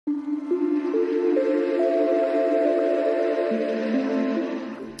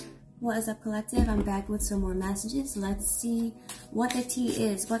What is up, collective? I'm back with some more messages. Let's see what the tea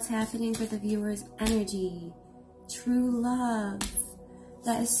is. What's happening for the viewer's energy? True love.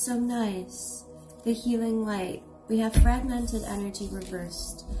 That is so nice. The healing light. We have fragmented energy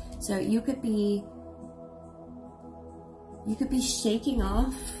reversed. So you could be shaking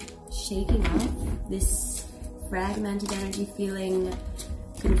off this fragmented energy, feeling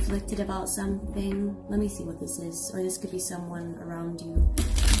conflicted about something. Let me see what this is. Or this could be someone around you.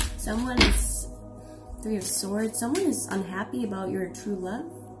 Someone is, Three of Swords, someone is unhappy about your true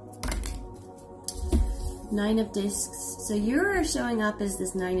love. Nine of Discs. So you're showing up as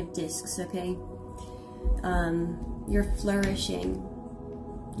this Nine of Discs, okay? You're flourishing.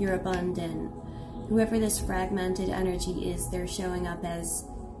 You're abundant. Whoever this fragmented energy is, they're showing up as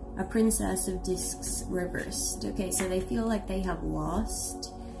a Princess of Discs reversed. Okay, so they feel like they have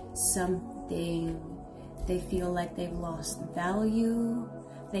lost something. They feel like they've lost value.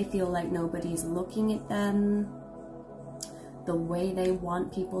 They feel like nobody's looking at them the way they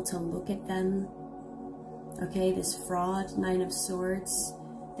want people to look at them. Okay, this fraud, Nine of Swords,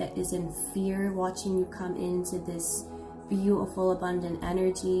 that is in fear, watching you come into this beautiful, abundant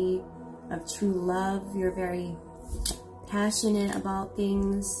energy of true love. You're very passionate about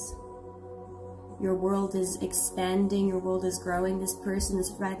things. Your world is expanding. Your world is growing. This person,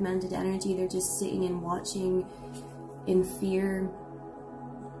 this fragmented energy, they're just sitting and watching in fear.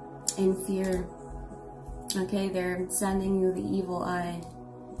 In fear. Okay, they're sending you the evil eye.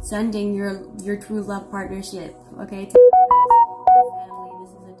 Sending your true love partnership, okay, to your family.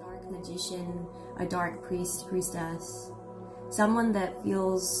 This is a dark magician, a dark priestess. Someone that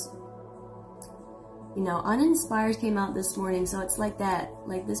feels, you know, uninspired came out this morning, so it's like that.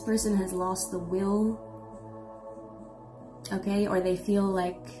 Like this person has lost the will, okay, or they feel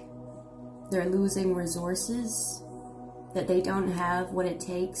like they're losing resources, that they don't have what it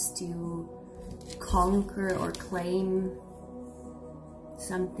takes to conquer or claim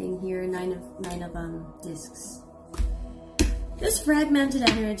something here. Nine of Discs. This fragmented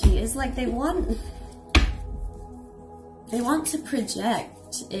energy is like they want to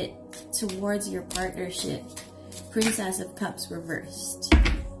project it towards your partnership. Princess of Cups reversed.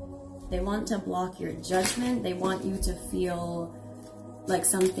 They want to block your judgment. They want you to feel like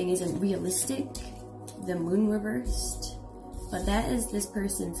something isn't realistic. The Moon reversed. But that is this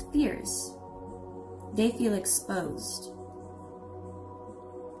person's fears. They feel exposed.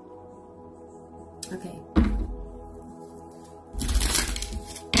 Okay.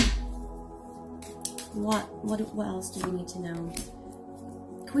 What else do we need to know?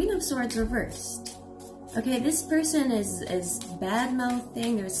 Queen of Swords reversed. Okay, this person is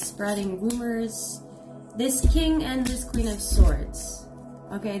bad-mouthing, they're spreading rumors. This King and this Queen of Swords,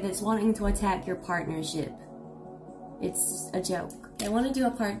 okay, that's wanting to attack your partnership. It's a joke. I want to do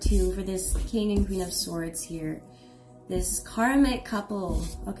a part 2 for this King and Queen of Swords here. This karmic couple,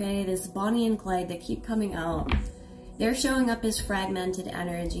 okay, this Bonnie and Clyde that keep coming out. They're showing up as fragmented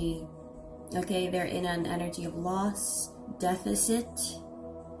energy. Okay, they're in an energy of loss, deficit,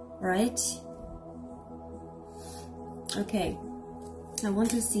 right? Okay, I want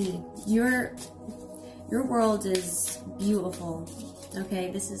to see your world is beautiful. Okay,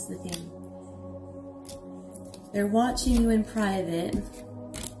 this is the thing. They're watching you in private,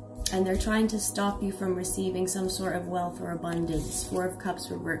 and they're trying to stop you from receiving some sort of wealth or abundance. Four of Cups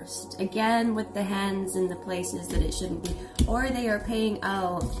reversed. Again, with the hands in the places that it shouldn't be. Or they are paying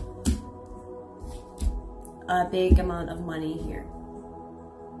out a big amount of money here.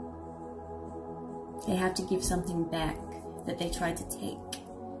 They have to give something back that they tried to take.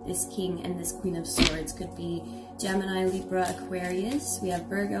 This King and this Queen of Swords could be Gemini, Libra, Aquarius. We have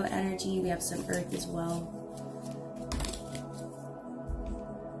Virgo energy. We have some Earth as well.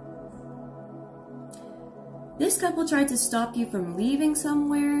 This couple tried to stop you from leaving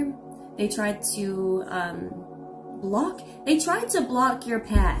somewhere. They tried to block your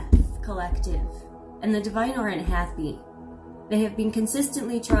path, collective. And the Divine aren't happy. They have been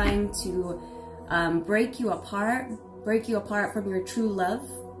consistently trying to break you apart from your true love.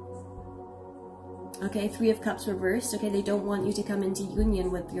 Okay, Three of Cups reversed. Okay, they don't want you to come into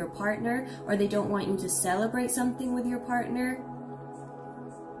union with your partner, or they don't want you to celebrate something with your partner.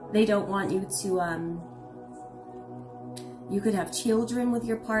 They don't want you to, you could have children with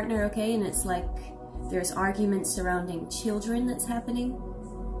your partner, okay, and it's like there's arguments surrounding children that's happening.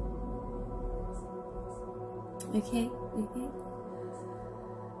 Okay.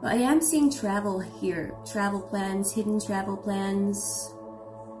 But I am seeing travel here. Travel plans, hidden travel plans.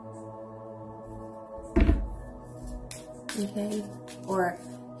 Okay. Or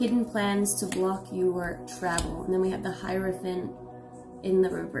hidden plans to block your travel. And then we have the Hierophant in the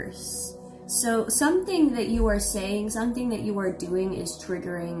reverse. So something that you are saying, something that you are doing is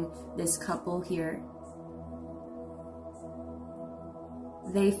triggering this couple here.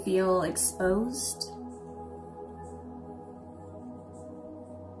 They feel exposed.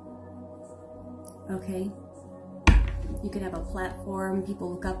 Okay. You could have a platform,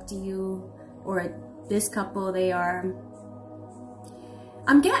 people look up to you, or this couple, they are...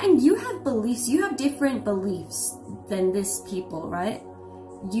 I'm getting, you have beliefs, you have different beliefs than this people, right?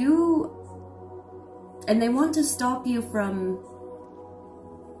 And they want to stop you from...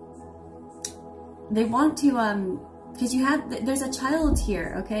 They want to, because you have, there's a child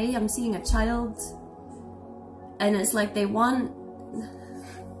here, okay? I'm seeing a child, and it's like they want...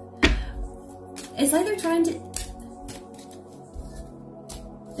 It's like they're trying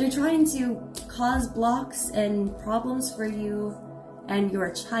to cause blocks and problems for you and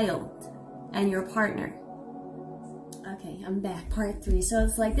your child and your partner. Okay, I'm back, part 3. So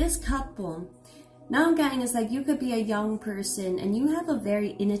it's like this couple, now I'm getting, it's like you could be a young person and you have a very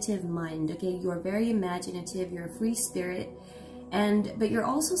innovative mind, okay? You're very imaginative, you're a free spirit, but you're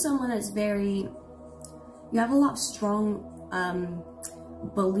also someone that's very, you have a lot of strong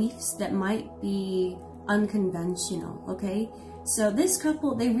beliefs that might be unconventional, okay? So this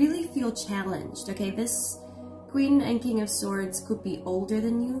couple, they really feel challenged, okay? This Queen and King of Swords could be older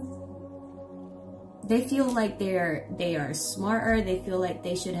than you. They feel like they are smarter, they feel like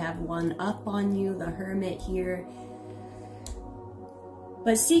they should have one up on you, the Hermit here.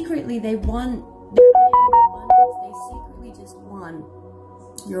 But secretly they want their abundance, they secretly just want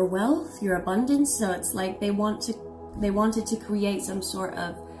your wealth, your abundance. So it's like they wanted to create some sort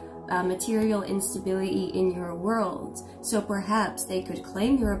of material instability in your world. So perhaps they could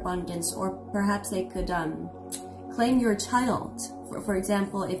claim your abundance, or perhaps they could claim your child. For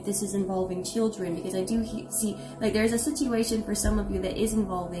example, if this is involving children, because I do see, like, there's a situation for some of you that is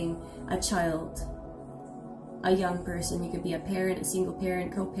involving a child, a young person. You could be a parent, a single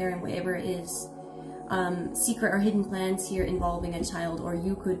parent, co-parent, whatever it is. Secret or hidden plans here involving a child, or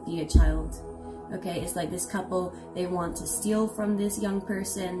you could be a child. Okay, it's like this couple, they want to steal from this young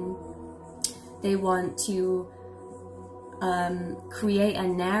person. They want to create a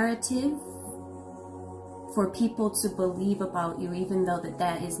narrative for people to believe about you, even though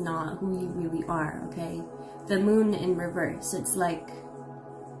that is not who you really are, okay? The Moon in reverse, it's like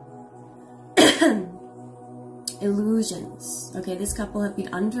illusions, okay? This couple have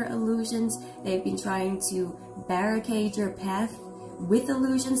been under illusions. They've been trying to barricade your path with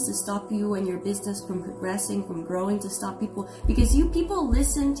illusions to stop you and your business from progressing, from growing, to stop people, because people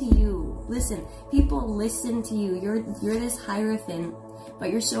listen to you. Listen, people listen to you. You're this Hierophant,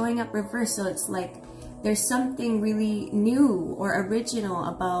 but you're showing up reverse. So it's like there's something really new or original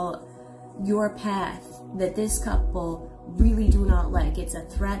about your path that this couple really do not like. It's a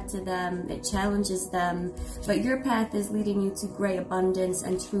threat to them, it challenges them, but your path is leading you to great abundance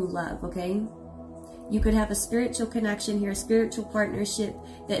and true love, okay? You could have a spiritual connection here, a spiritual partnership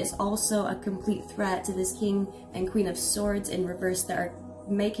that is also a complete threat to this King and Queen of Swords in reverse, that are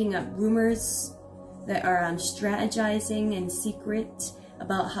making up rumors, that are strategizing in secret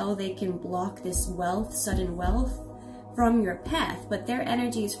about how they can block this wealth, sudden wealth, from your path. But their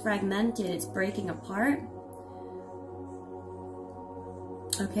energy is fragmented, it's breaking apart.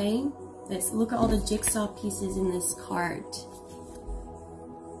 Okay? Let's look at all the jigsaw pieces in this card.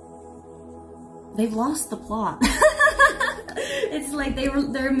 They've lost the plot. It's like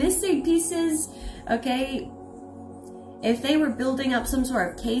they're missing pieces, okay? If they were building up some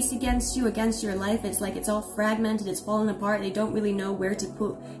sort of case against you, against your life, it's like it's all fragmented, it's falling apart. They don't really know where to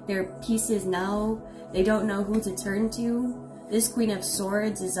put their pieces now. They don't know who to turn to. This Queen of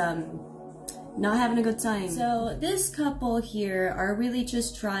Swords is not having a good time. So this couple here are really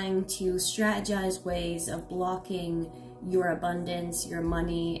just trying to strategize ways of blocking your abundance, your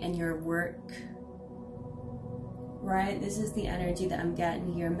money, and your work. Right? This is the energy that I'm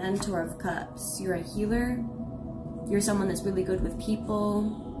getting here. Mentor of Cups. You're a healer. You're someone that's really good with people.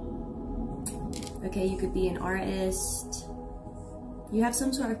 Okay, you could be an artist. You have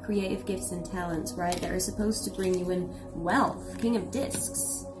some sort of creative gifts and talents, right, that are supposed to bring you in wealth. King of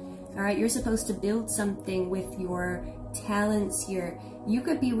Discs. Alright, you're supposed to build something with your talents here. You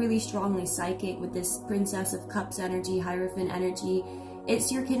could be really strongly psychic with this Princess of Cups energy, Hierophant energy.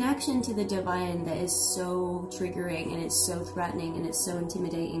 It's your connection to the divine that is so triggering, and it's so threatening, and it's so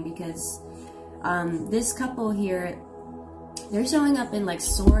intimidating, because this couple here, they're showing up in like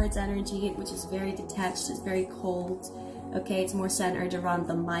Swords energy, which is very detached, it's very cold. Okay, it's more centered around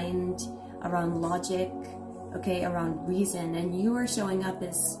the mind, around logic, okay, around reason, and you are showing up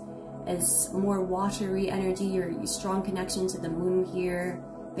as more watery energy. Your strong connection to the moon here,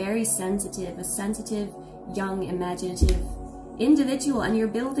 very sensitive, a sensitive, young, imaginative individual, and you're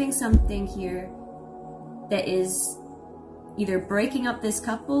building something here that is either breaking up this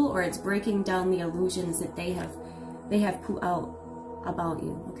couple or it's breaking down the illusions that they have put out about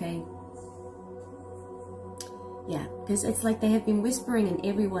you, okay? Yeah, because it's like they have been whispering in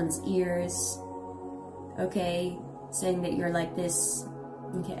everyone's ears, okay, saying that you're like this.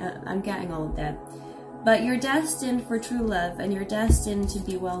 Okay, I'm getting all of that. But you're destined for true love, and you're destined to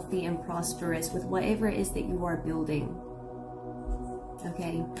be wealthy and prosperous with whatever it is that you are building.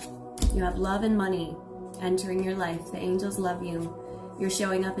 Okay? You have love and money entering your life. The angels love you. You're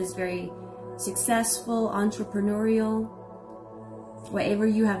showing up as very successful, entrepreneurial. Whatever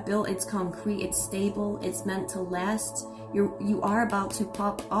you have built, it's concrete, it's stable, it's meant to last. You are about to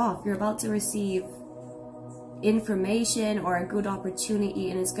pop off. You're about to receive information or a good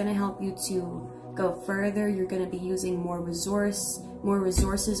opportunity, and it's going to help you to go further. You're going to be using more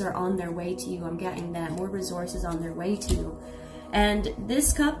resources are on their way to you. I'm getting that. More resources on their way to you. And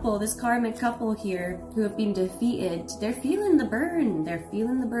this couple, this karmic couple here who have been defeated, they're feeling the burn. They're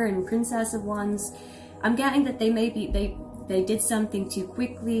feeling the burn. Princess of Wands. I'm getting that they did something too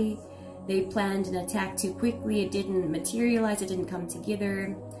quickly. They planned an attack too quickly. It didn't materialize. It didn't come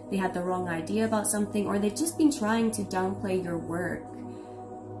together. They had the wrong idea about something, or they've just been trying to downplay your work.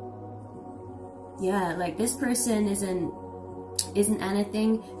 Yeah, like this person isn't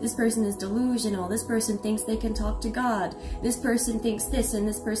anything. This person is delusional. This person thinks they can talk to God. This person thinks this, and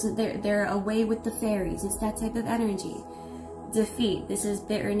this person, they're away with the fairies. It's that type of energy. Defeat. This is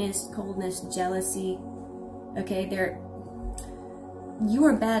bitterness, coldness, jealousy. Okay, you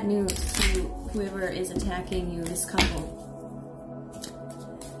are bad news to whoever is attacking you, this couple.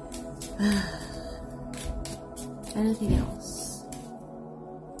 Anything else?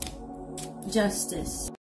 Justice.